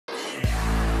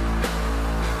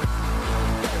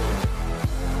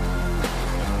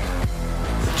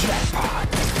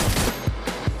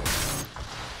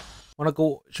Wanna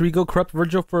go? Should we go corrupt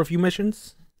Vergil for a few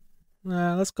missions?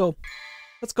 Let's go.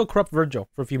 Let's go corrupt Vergil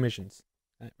for a few missions.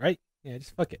 Right? Yeah,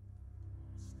 just fuck it.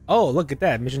 Oh, look at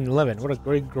that, mission 11. What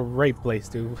a great place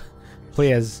to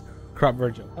play as corrupt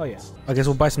Vergil. Oh yeah. I guess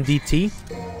we'll buy some DT.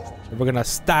 And we're gonna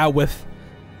style with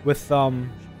corrupt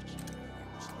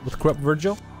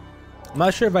Vergil. I'm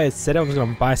not sure if I had said I was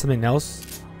gonna buy something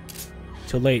else.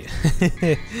 Too late.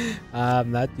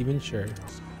 I'm not even sure.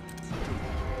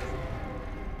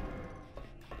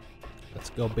 Let's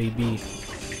go, baby.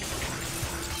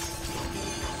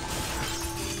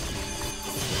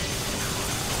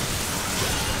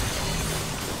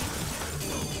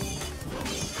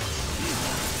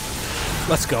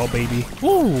 Let's go, baby.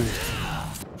 Woo!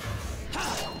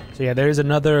 So yeah, there's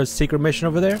another secret mission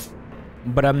over there,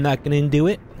 but I'm not gonna do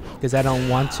it because I don't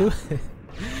want to.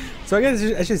 So I guess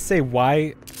I should say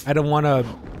why I don't want to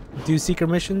do secret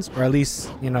missions, or at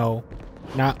least, you know,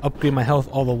 not upgrade my health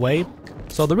all the way.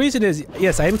 So the reason is,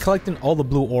 yes, I am collecting all the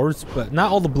blue orbs, but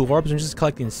not all the blue orbs. I'm just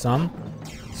collecting some,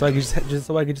 so I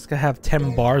could just have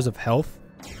 10 bars of health.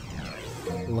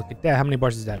 Look at that. How many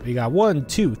bars is that? We got 1,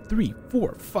 2, 3,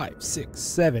 4, 5, 6,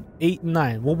 7, 8,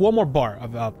 9. Well, one more bar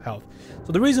of health.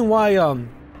 So the reason why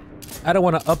I don't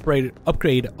want to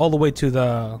upgrade all the way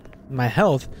to my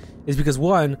health is because,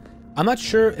 one, I'm not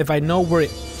sure if I know where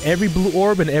every blue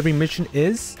orb and every mission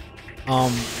is. I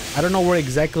don't know where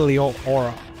exactly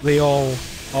they all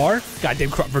are. Goddamn,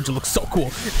 corrupt Vergil looks so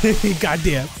cool.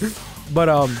 Goddamn. But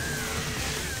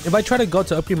if I try to go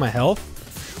to upgrade my health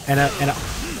and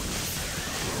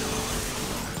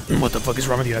what the fuck is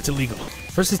wrong with you? That's illegal.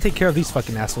 First, let's take care of these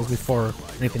fucking assholes before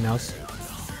anything else.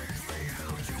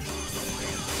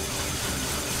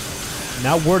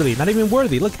 Not worthy. Not even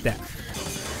worthy. Look at that.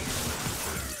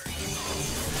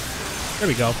 There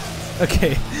we go.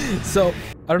 Okay. So,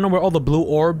 I don't know where all the blue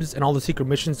orbs and all the secret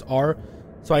missions are.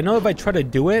 So, I know if I try to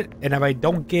do it, and if I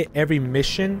don't get every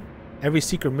mission, every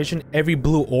secret mission, every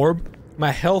blue orb,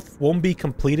 my health won't be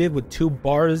completed with 2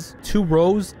 rows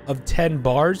of 10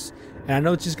 bars. And I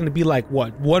know it's just gonna be like,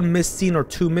 what, 1 missing or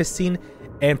 2 missing.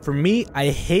 And for me, I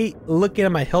hate looking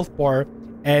at my health bar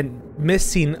and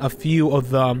missing a few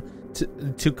of them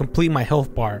to complete my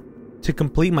health bar.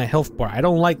 I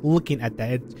don't like looking at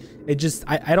that. It just,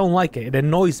 I don't like it. It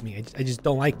annoys me. I just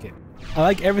don't like it. I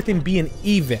like everything being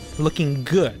even, looking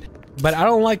good. But I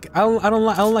don't like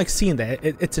seeing that.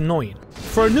 It's annoying.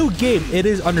 For a new game, it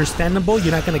is understandable.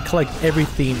 You're not gonna collect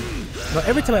everything. But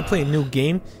every time I play a new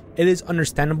game, it is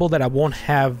understandable that I won't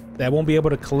be able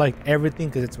to collect everything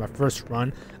because it's my first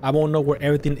run. I won't know where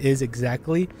everything is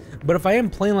exactly. But if I am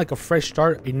playing like a fresh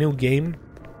start, a new game,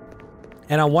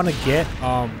 and I want to get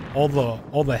all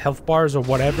the health bars or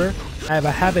whatever, if I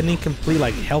have an incomplete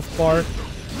like health bar,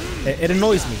 it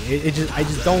annoys me. I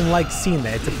just don't like seeing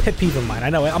that. It's a pet peeve of mine. I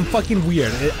know I'm fucking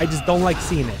weird. I just don't like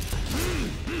seeing it.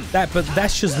 But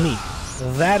that's just me.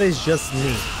 That is just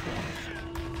me.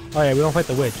 Oh yeah, we don't fight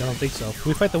the witch. I don't think so. Can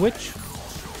we fight the witch?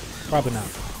 Probably not.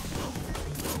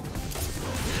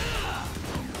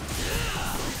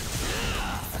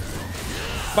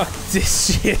 Fuck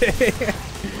this shit.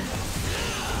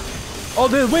 Oh,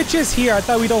 the witch is here. I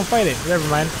thought we don't fight it. Never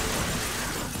mind.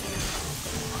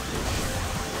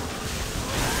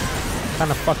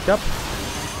 Kind of fucked up.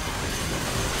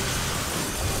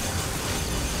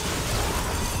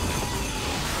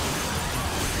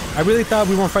 I really thought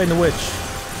we weren't fighting the witch.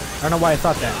 I don't know why I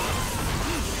thought that.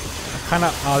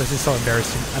 Oh, this is so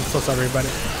embarrassing. I'm so sorry about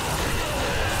it.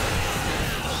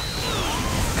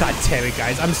 God damn it,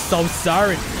 guys. I'm so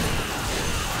sorry.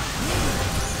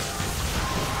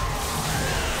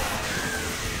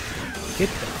 Get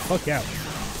the fuck out.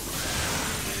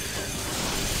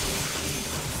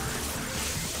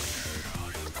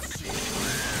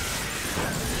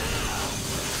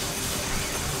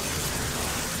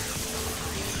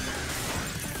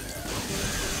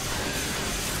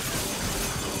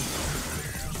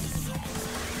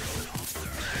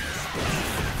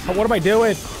 What am I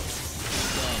doing?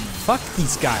 Fuck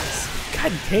these guys.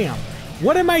 God damn.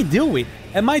 What am I doing?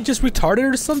 Am I just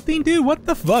retarded or something, dude? What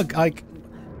the fuck? Like,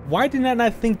 why did I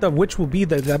not think the witch will be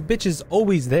there? That bitch is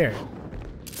always there.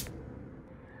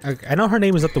 I know her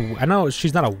name is I know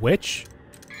she's not a witch,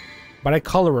 but I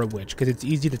call her a witch because it's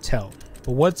easy to tell.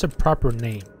 But what's her proper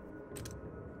name?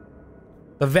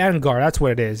 The Vanguard, that's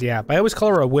what it is, yeah. But I always call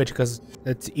her a witch because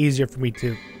it's easier for me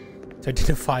to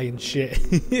identify and shit.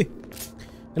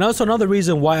 And also another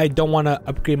reason why I don't want to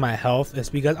upgrade my health is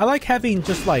because I like having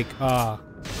just like I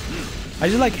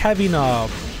just like having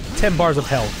 10 bars of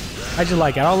health. I just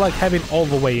like it. I don't like having all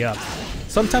the way up.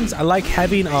 Sometimes I like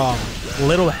having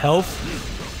little health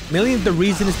Mainly the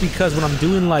reason is because when I'm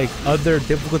doing like other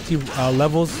difficulty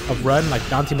levels of run, like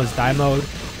Dante Must Die mode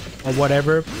or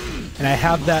whatever, and I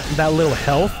have that little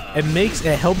health, it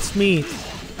helps me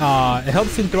throughout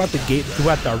the game,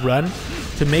 throughout the run,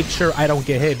 to make sure I don't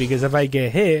get hit. Because if I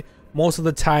get hit, most of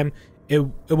the time it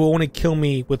will only kill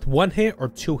me with 1 hit or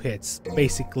 2 hits,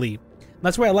 basically.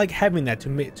 That's why I like having that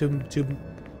to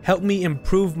help me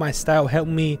improve my style, help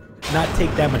me not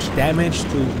take that much damage,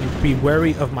 to be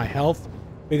wary of my health.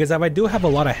 Because if I do have a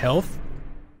lot of health,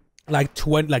 like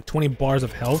 20 bars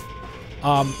of health,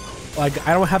 like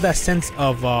I don't have that sense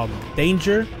of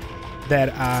danger that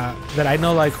I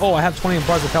know, like, oh, I have 20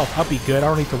 bars of health, I'll be good, I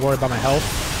don't need to worry about my health.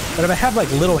 But if I have like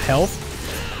little health,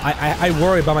 I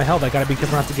worry about my health. I gotta be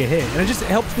careful not to get hit, and it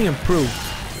helps me improve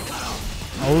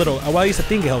a little. Well, at least I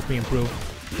think it helps me improve.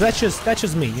 That's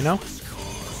just me, you know.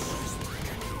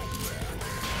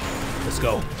 Let's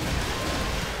go.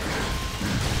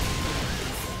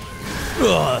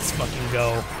 Ugh, let's fucking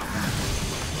go.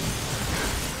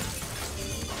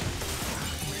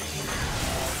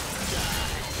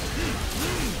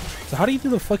 So how do you do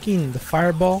the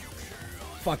fireball?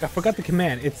 Fuck, I forgot the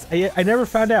command. I never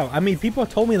found out. I mean, people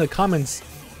told me in the comments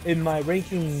in my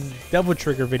ranking Devil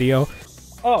Trigger video.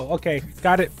 Oh, okay,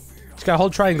 got it. Just gotta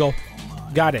hold triangle.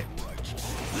 Got it.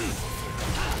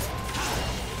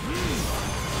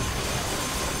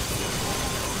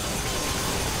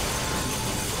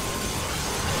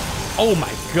 Oh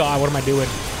my god, what am I doing?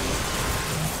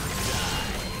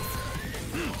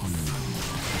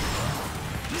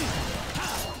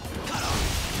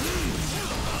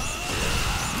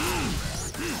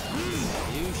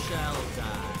 You shall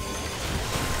die.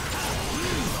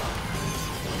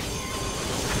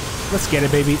 Let's get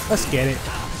it, baby. Let's get it.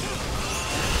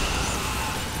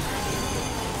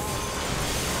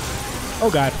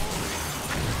 Oh god.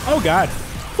 Oh god.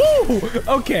 Woo!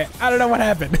 Okay, I don't know what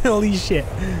happened. Holy shit.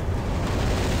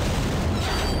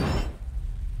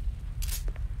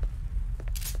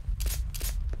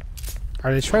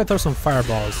 Alright, let's try to throw some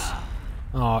fireballs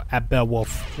at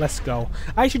Beowulf. Let's go.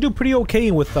 I actually do pretty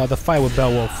okay with the fight with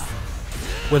Beowulf,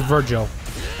 with Vergil.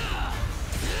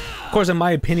 Of course, in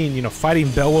my opinion, you know,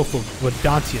 fighting Beowulf with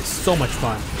Dante is so much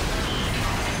fun.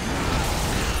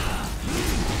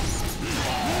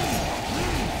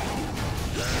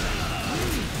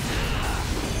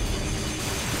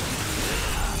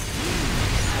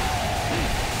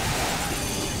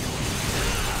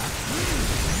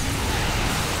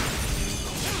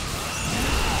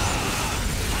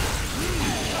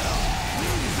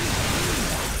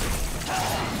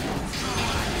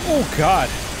 Oh god.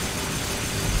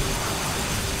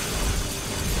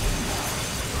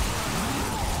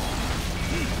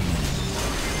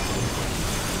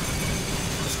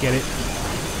 Let's get it.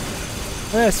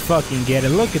 Let's fucking get it.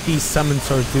 Look at these summon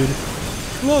swords, dude.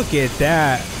 Look at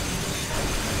that.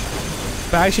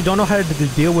 But I actually don't know how to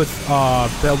deal with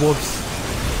Beowulf's,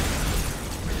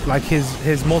 like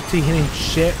his multi-hitting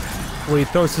shit, where he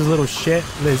throws his little shit.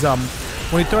 His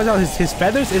when he throws out his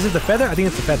feathers. Is it the feather? I think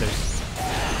it's the feathers.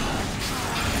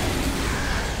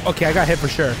 Okay, I got hit for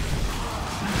sure.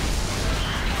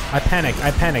 I panicked.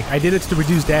 I did it to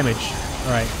reduce damage.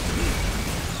 Alright.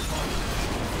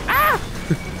 Ah!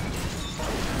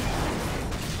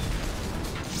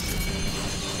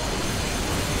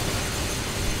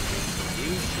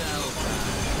 You shall die.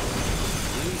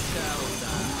 You shall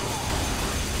die.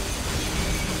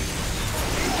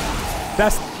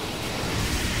 That's...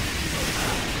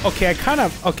 Okay,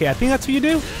 okay, I think that's what you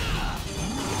do.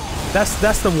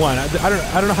 That's the one. I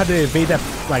don't know how to evade that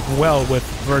like well with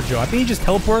Vergil. I think you just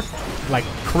teleport like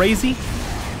crazy.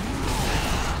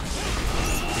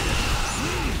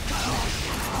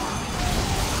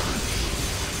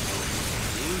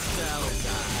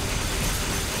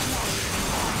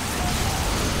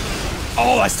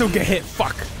 Oh, I still get hit.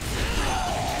 Fuck.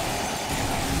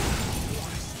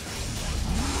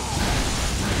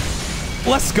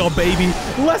 Let's go, baby.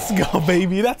 Let's go,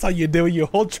 baby. That's how you do it. You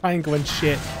hold triangle and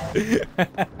shit.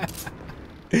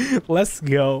 Let's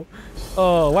go.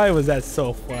 Oh, why was that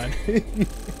so fun?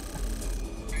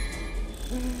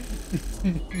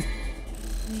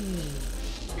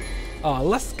 Oh,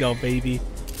 let's go, baby.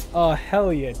 Oh,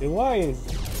 hell yeah, dude.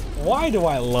 Why do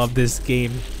I love this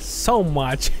game so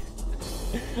much?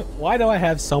 Why do I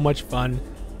have so much fun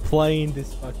playing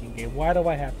this fucking game? Why do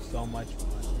I have so much fun?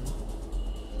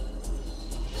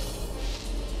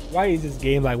 Why is this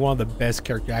game like one of the best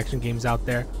character action games out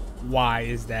there? Why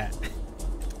is that?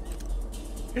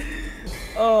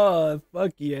 Oh,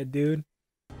 fuck yeah, dude.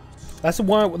 That's the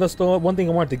one thing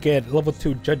I wanted to get, level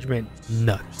 2 Judgment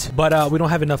Nut. But we don't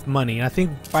have enough money. And I think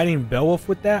fighting Beowulf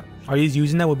with that, or he's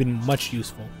using that, would be much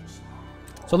useful.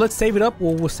 So let's save it up.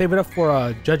 We'll save it up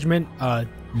for Judgment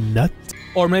Nut.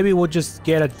 Or maybe we'll just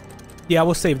get a... Yeah,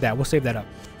 we'll save that. We'll save that up.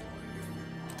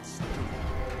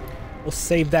 We'll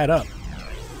save that up.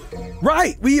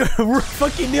 Right! We're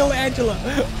fucking Neil Angela.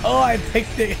 Oh, I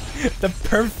picked it. The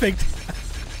perfect...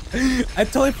 I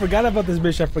totally forgot about this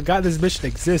mission. I forgot this mission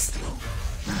exists.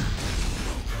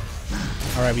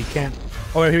 Alright, we can't...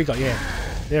 Oh, here we go. Yeah.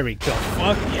 There we go.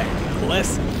 Fuck yeah.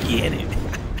 Let's get it.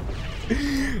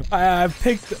 I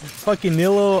picked fucking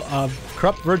Nilo,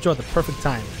 Corrupt Vergil at the perfect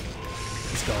time.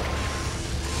 Let's go.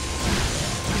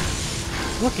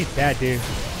 Look at that, dude.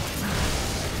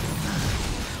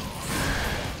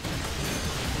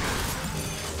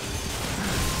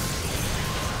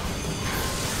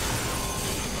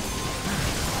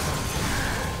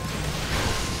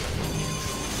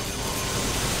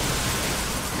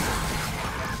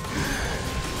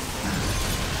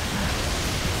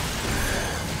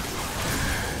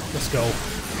 Let's go.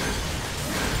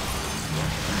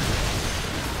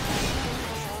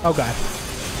 Oh god.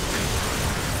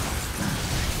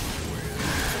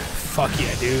 Fuck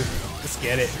yeah, dude. Let's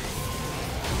get it.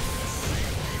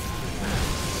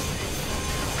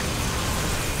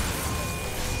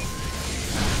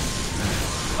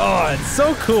 Oh, it's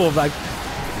so cool. Like,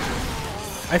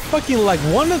 I fucking like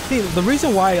one of the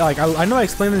reason why, like, I know I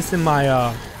explained this in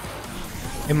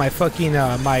my fucking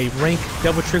my rank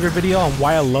Devil Trigger video on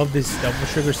why I love this Devil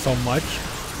Trigger so much.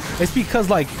 It's because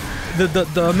like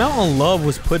the amount of love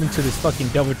was put into this fucking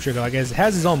Devil Trigger. Like, it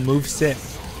has its own moveset.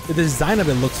 The design of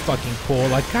it looks fucking cool.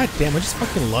 Like, god damn, I just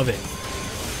fucking love it.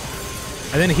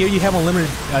 And then here you have unlimited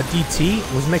DT,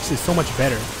 which makes it so much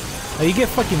better. Like, you get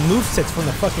fucking movesets from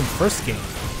the fucking first game.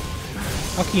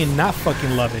 How can you not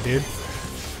fucking love it, dude?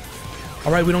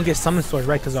 Alright, we don't get summon swords,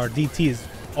 right? Because our DT is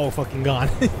all fucking gone.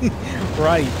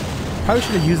 Right. Probably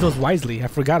should have used those wisely. I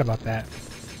forgot about that.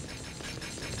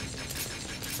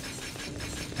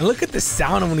 And look at the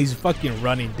sound when he's fucking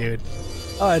running, dude.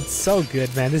 Oh, it's so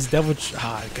good, man. This Devil...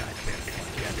 Ah, god damn.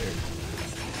 Fuck yeah, dude.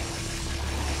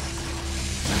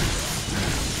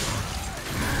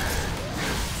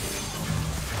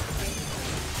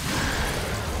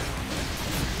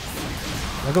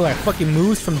 Look at that fucking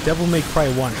moves from Devil May Cry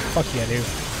 1. Fuck yeah, dude.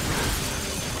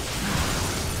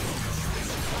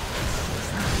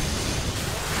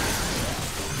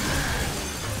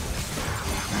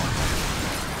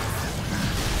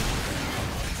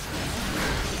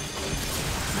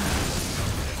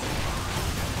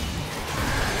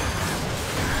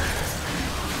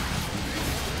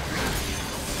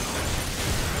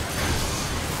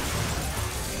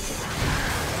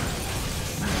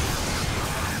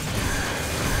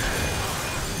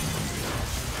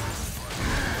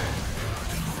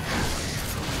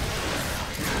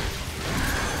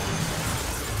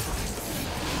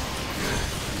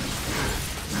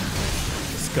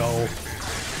 Go.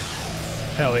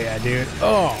 Hell yeah, dude.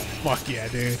 Oh, fuck yeah,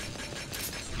 dude.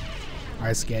 Alright,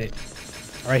 let's get it.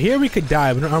 Alright, here we could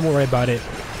die, but don't worry about it.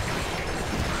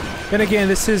 Then again,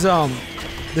 this is on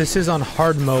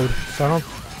hard mode, so I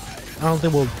don't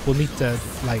think we'll need to,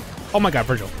 like... Oh my god,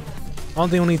 Vergil. I don't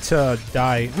think we'll need to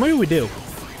die. Maybe we do.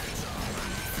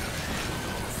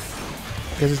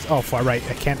 Because it's... Oh, far right.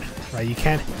 I can't... Right, you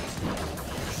can't...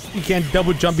 You can't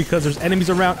double jump because there's enemies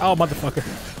around. Oh, motherfucker.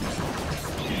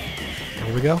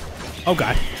 Here we go. Oh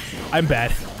god. I'm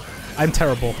bad. I'm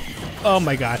terrible. Oh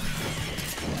my god.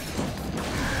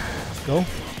 Let's go.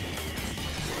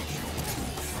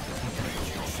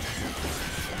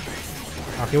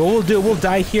 Okay, what we'll do, we'll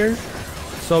die here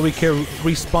so we can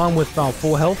respawn with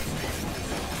full health.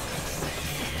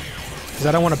 Because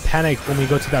I don't want to panic when we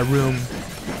go to that room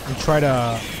and try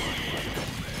to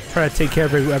take care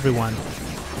of everyone.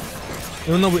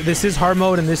 Even though this is hard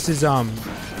mode and this is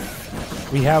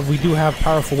we do have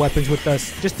powerful weapons with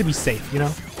us just to be safe, you know?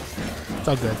 It's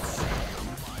all good.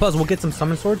 Plus, we'll get some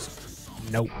summon swords.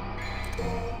 Nope.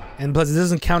 And plus, it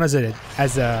doesn't count as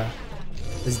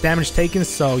damage taken,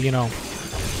 so you know.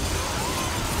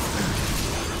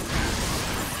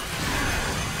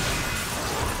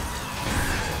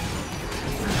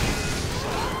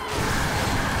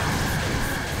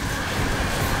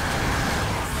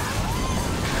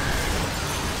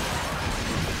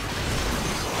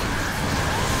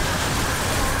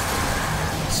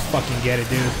 Fucking get it,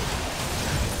 dude.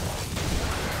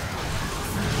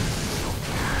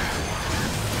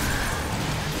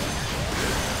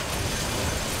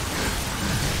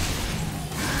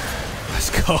 Let's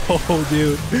go,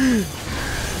 dude.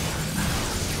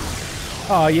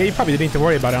 Oh, yeah, you probably didn't need to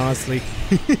worry about it, honestly.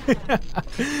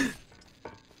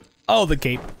 Oh, the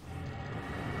cape.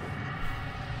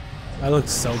 That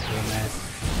looks so cool, man.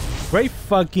 Great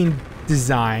fucking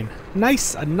design.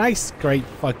 Nice, a nice, great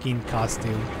fucking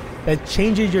costume that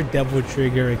changes your Devil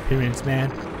Trigger experience, man.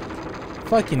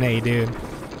 Fucking A, dude.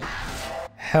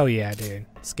 Hell yeah, dude.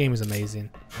 This game is amazing.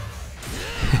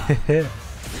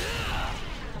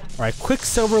 Alright,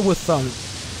 Quicksilver with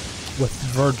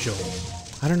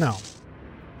Vergil. I don't know.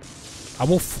 I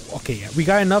will. Okay, yeah, we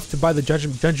got enough to buy the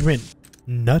judgment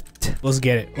nut. Let's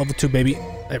get it. Level 2, baby.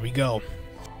 There we go.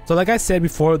 So, like I said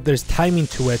before, there's timing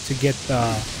to it to get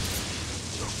the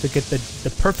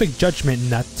perfect judgment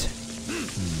nut. Let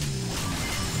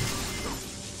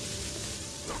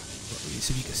me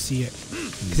see if you can see it.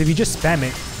 Because if you just spam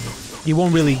it, you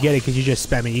won't really get it because you just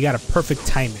spam it. You gotta perfect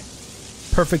time it.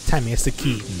 Perfect timing. It's the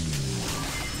key.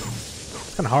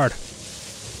 It's kind of hard.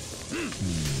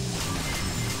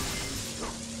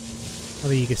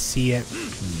 Maybe you can see it.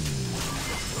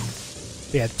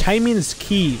 But yeah, timing is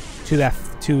key to that,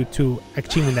 to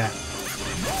achieving that.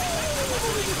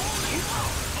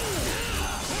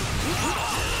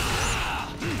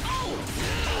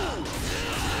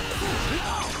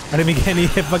 I didn't even get any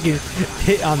fucking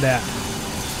hit on that.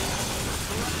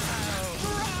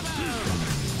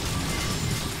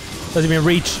 Doesn't even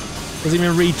reach. Doesn't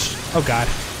even reach. Oh god.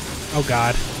 Oh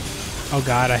god. Oh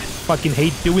god. I fucking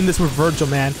hate doing this with Vergil,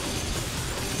 man.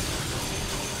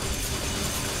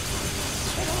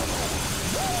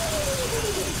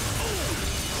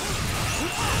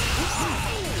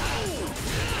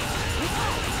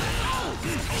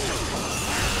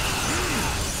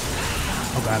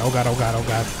 Oh god, oh god, oh god, oh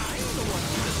god.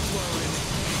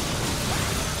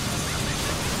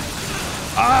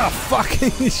 Ah,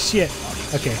 fucking shit.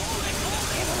 Okay.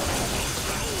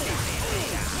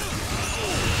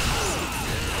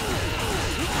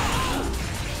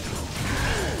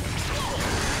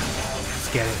 Let's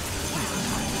get it.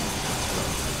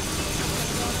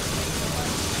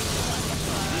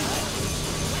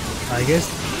 I guess.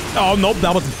 Oh nope,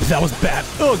 that was bad.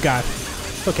 Oh god.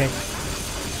 Okay.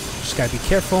 Just gotta be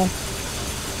careful.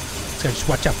 Just gotta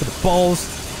watch out for the balls.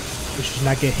 We should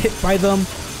not get hit by them.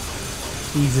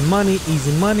 Easy money,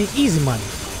 easy money, easy money.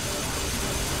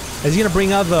 Is he gonna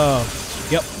bring out the?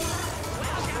 Yep.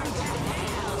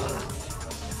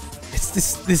 It's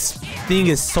this thing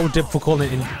is so difficult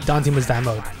in Dante must die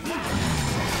mode.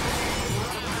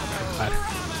 God.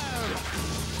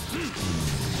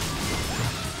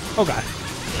 Oh god.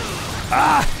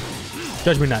 Ah!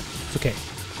 Judgment nut. It's okay.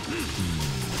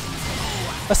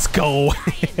 Let's go.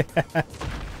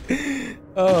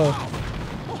 Oh.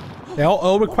 It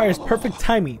all requires perfect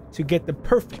timing to get the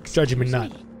perfect judgment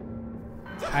nut.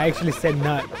 I actually said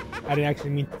nut. I didn't actually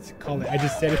mean to call it. I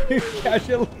just said it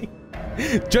casually.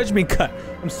 Judgment cut.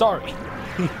 I'm sorry.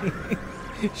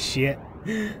 Shit.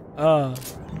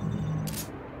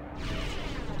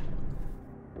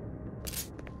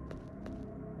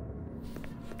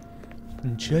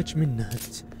 Judgment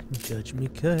nut.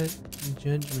 Judgment cut.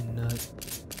 Judgment nut.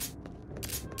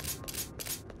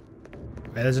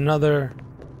 There's another.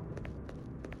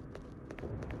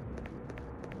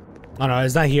 Oh no,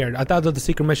 it's not here. I thought that the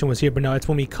secret mission was here, but no, it's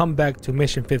when we come back to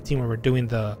mission 15 where we're doing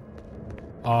the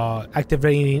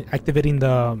activating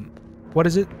the, what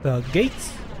is it? The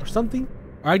gates or something?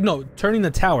 Or no, turning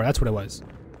the tower. That's what it was.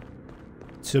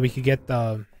 So we could get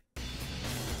the.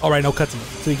 All right, no cutscene.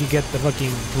 So we could get the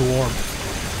fucking blue orb.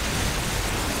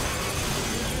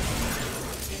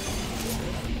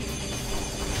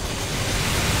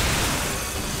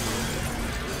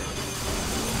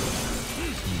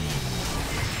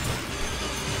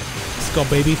 Let's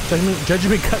go, baby.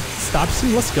 Judgment cut stops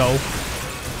him. Let's go.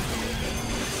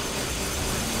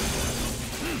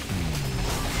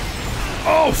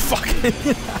 Oh, fuck. It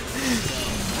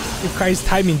requires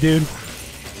timing, dude.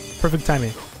 Perfect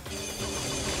timing.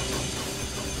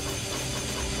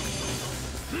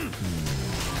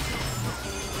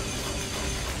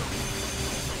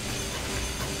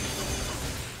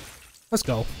 Let's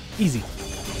go. Easy.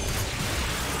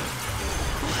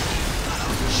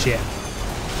 Shit.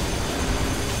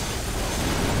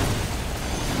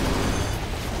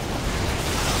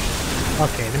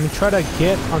 Okay, let me try to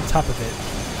get on top of it.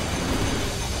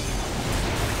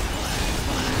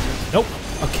 Nope.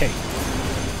 Okay.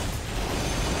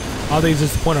 I think this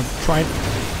is the point of trying.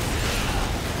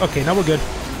 Okay, now we're good.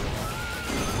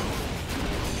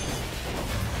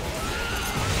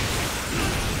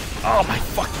 Oh my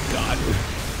fucking god.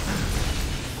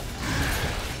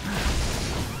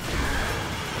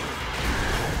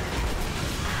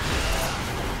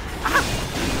 Ah!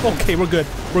 Okay, we're good.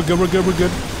 We're good, we're good, we're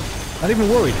good. Not even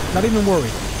worried. Not even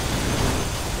worried.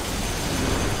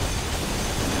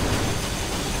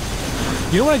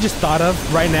 You know what I just thought of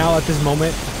right now at this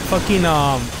moment? fucking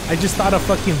I just thought of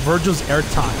fucking Vergil's air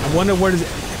taunt. I wonder what is it,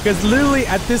 because literally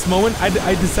at this moment I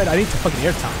decided I need to fucking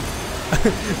air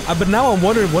taunt. But now I'm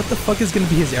wondering what the fuck is gonna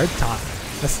be his air taunt.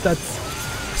 That's I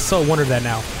so wonder that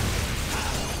now.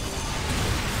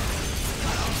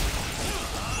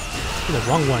 The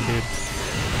wrong one, dude.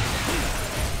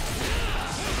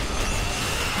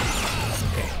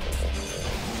 Okay.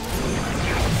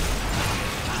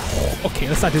 Okay,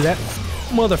 let's not do that,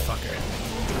 motherfucker.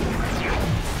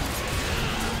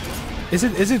 Is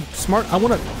it smart? I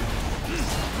wanna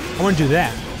do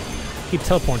that. Keep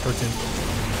teleporting towards him.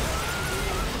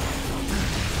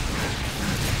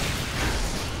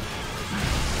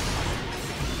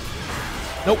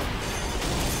 Nope.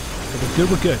 We're good.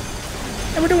 We're good.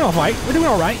 And we're doing all right. We're doing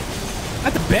all right.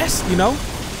 Not the best, you know.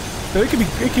 So it could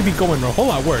be going a whole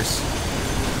lot worse.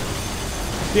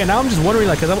 Yeah. Now I'm just wondering,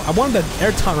 like, cause I wanted that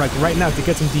air taunt like right now to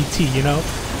get some DT, you know.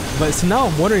 But so now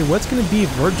I'm wondering what's gonna be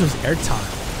Vergil's air taunt.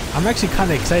 I'm actually kind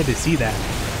of excited to see that.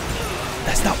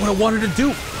 That's not what I wanted to do.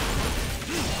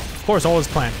 Of course, all is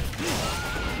planned.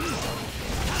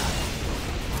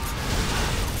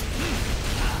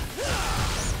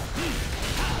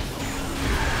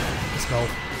 Let's go.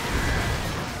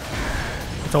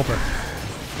 It's over.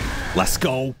 Let's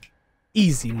go.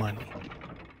 Easy money.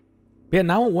 Yeah,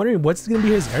 now I'm wondering what's gonna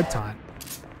be his air taunt.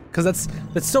 Cause that's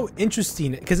so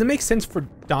interesting. Cause it makes sense for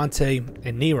Dante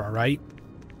and Nero, right?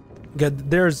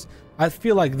 I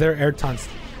feel like their air taunts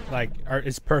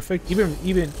is perfect. Even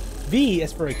V,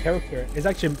 as for a character, is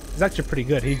actually pretty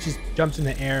good. He just jumps in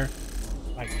the air,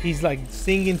 like he's like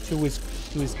singing to his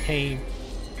cane.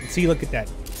 And see, look at that.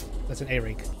 That's an A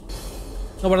rank.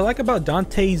 No, what I like about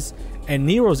Dante's and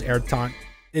Nero's air taunt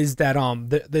is that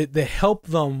they help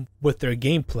them with their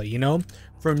gameplay. You know,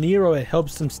 for Nero it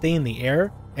helps them stay in the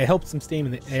air. It helps them stay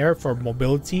in the air for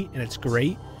mobility, and it's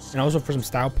great. And also for some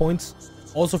style points.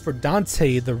 Also for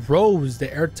Dante, the rose,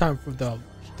 the air taunt for the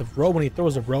row when he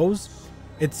throws a rose,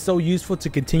 it's so useful to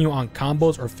continue on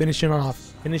combos or finishing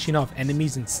off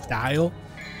enemies in style,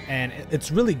 and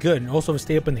it's really good. And also to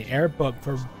stay up in the air. But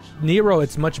for Nero,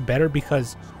 it's much better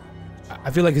because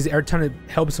I feel like his air taunt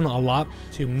helps him a lot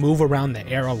to move around the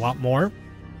air a lot more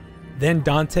than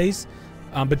Dante's.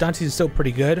 But Dante's is still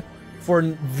pretty good. For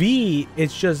V,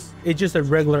 it's just a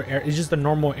regular air. It's just a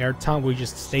normal air taunt where he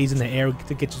just stays in the air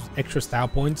to get just extra style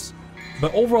points.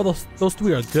 But overall, those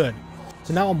three are good.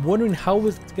 So now I'm wondering how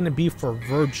it's gonna be for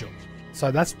Vergil.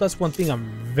 So that's one thing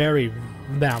I'm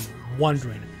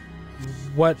wondering.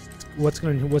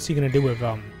 What's he gonna do with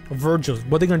Vergil's?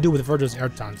 What are they gonna do with Vergil's air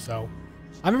taunt? So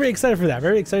I'm very excited for that.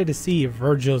 Very excited to see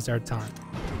Vergil's air taunt.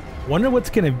 Wonder what's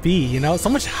gonna be. You know, so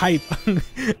much hype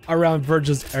around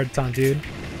Vergil's air taunt, dude.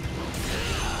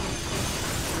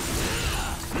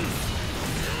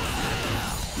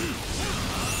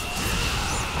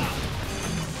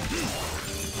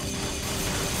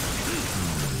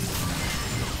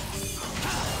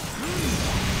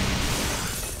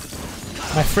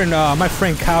 My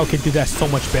friend Kyle could do that so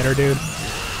much better, dude.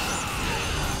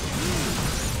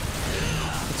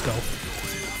 Let's go.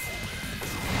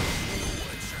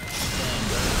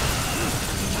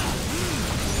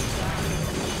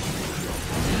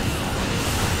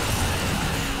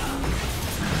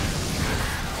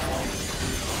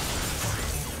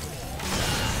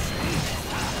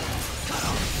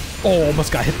 Oh,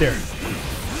 almost got hit there.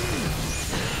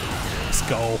 Let's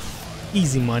go.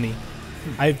 Easy money.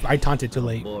 I taunted too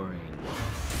late. Boring.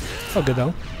 Oh, good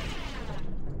though.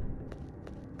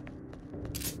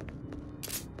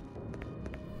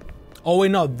 Oh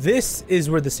wait, no, this is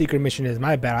where the secret mission is.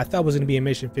 My bad. I thought it was gonna be in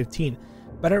mission 15,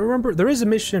 but I remember there is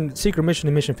a secret mission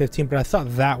in mission 15, but I thought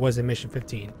that was in mission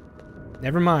 15.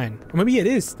 Never mind. Or maybe it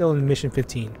is still in mission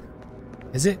 15.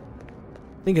 Is it?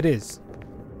 I think it is.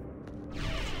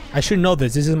 I should know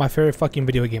this. This is my favorite fucking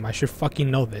video game. I should fucking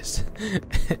know this.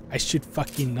 I should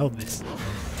fucking know this.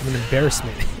 I'm an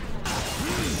embarrassment.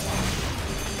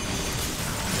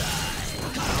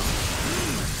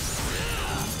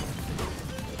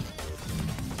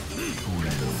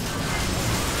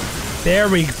 There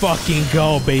we fucking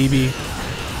go, baby.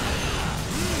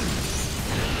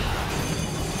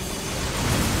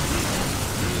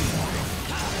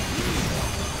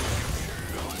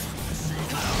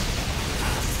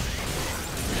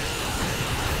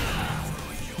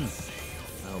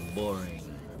 Boring.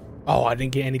 Oh, I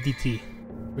didn't get any DT.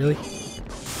 Really?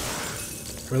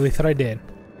 Really thought I did.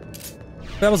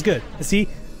 That was good. See,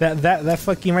 that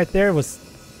fucking right there was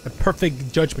the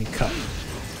perfect judgment cut.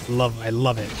 I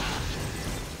love it.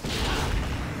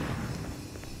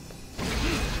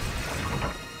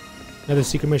 Another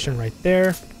secret mission right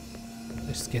there.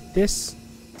 Let's get this.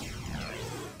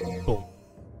 Boom.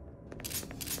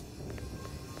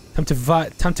 Time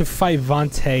to fight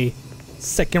Vante.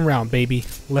 Second round, baby.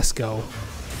 Let's go.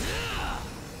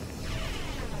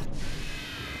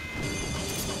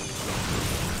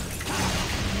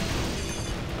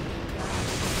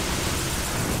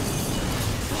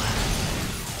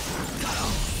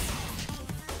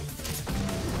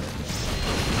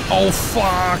 Oh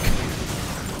fuck!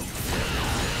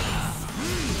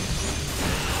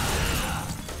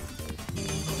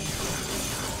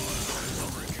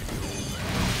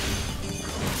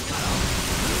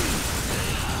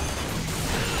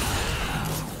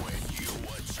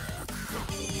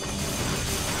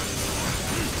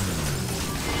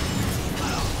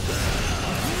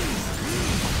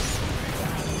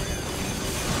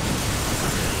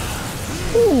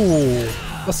 Ooh,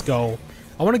 let's go.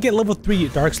 I want to get level 3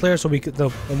 Dark Slayer so we could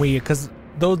because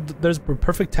there's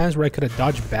perfect times where I could have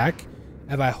dodged back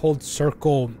if I hold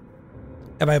circle,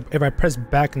 if I press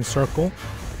back and circle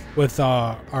with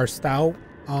our style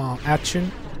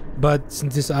action. But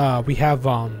since this we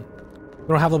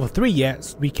don't have level 3 yet,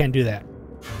 so we can't do that.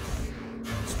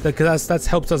 Because that's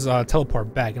helps us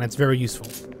teleport back, and that's very useful.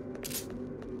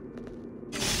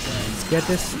 Let's get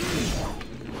this.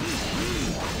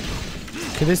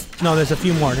 Okay, no, there's a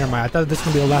few more. Never mind. I thought this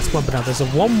was gonna be the last one, but no, there's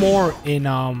one more in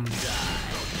I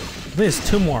think there's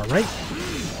 2 more, right?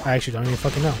 I actually don't even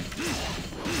fucking know.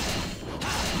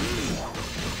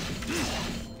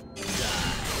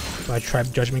 So I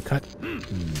tried Judgment Cut.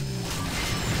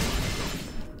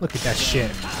 Look at that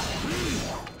shit.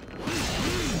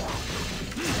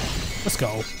 Let's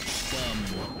go.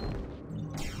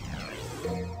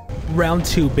 Round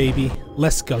 2, baby.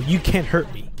 Let's go. You can't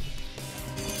hurt me.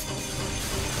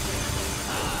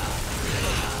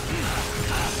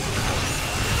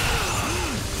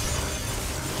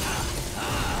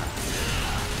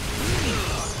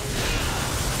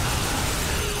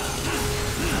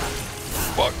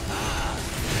 Fuck.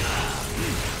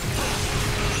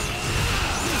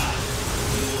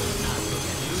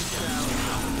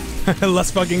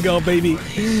 Let's fucking go, baby.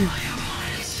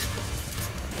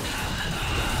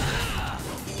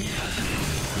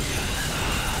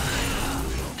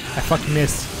 I fucking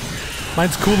missed.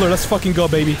 Mine's cooler. Let's fucking go,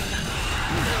 baby.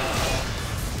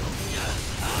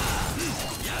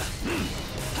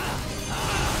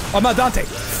 Oh, I'm not Dante.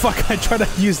 Fuck, I tried to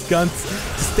use guns to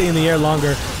stay in the air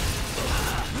longer.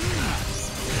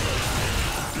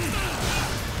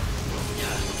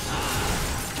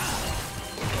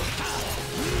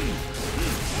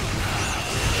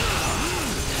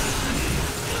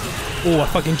 Oh, I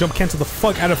fucking jump cancel the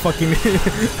fuck out of fucking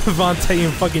Vante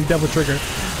and fucking Devil Trigger.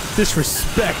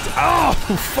 Disrespect. Oh,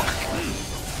 fuck.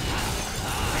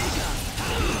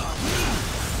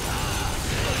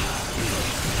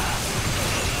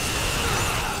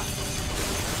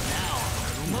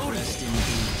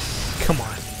 Come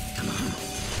on.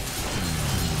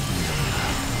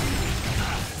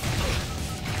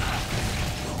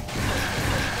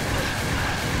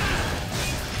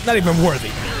 Not even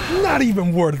worthy. Not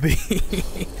even worthy.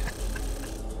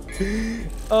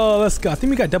 Oh, let's go. I think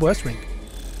we got double S rank.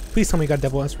 Please tell me we got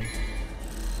double S rank.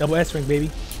 Double S rank, baby.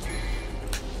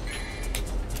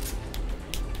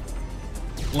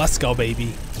 Let's go,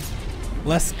 baby.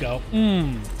 Let's go.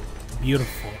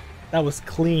 Beautiful. That was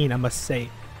clean, I must say.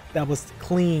 That was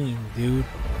clean, dude.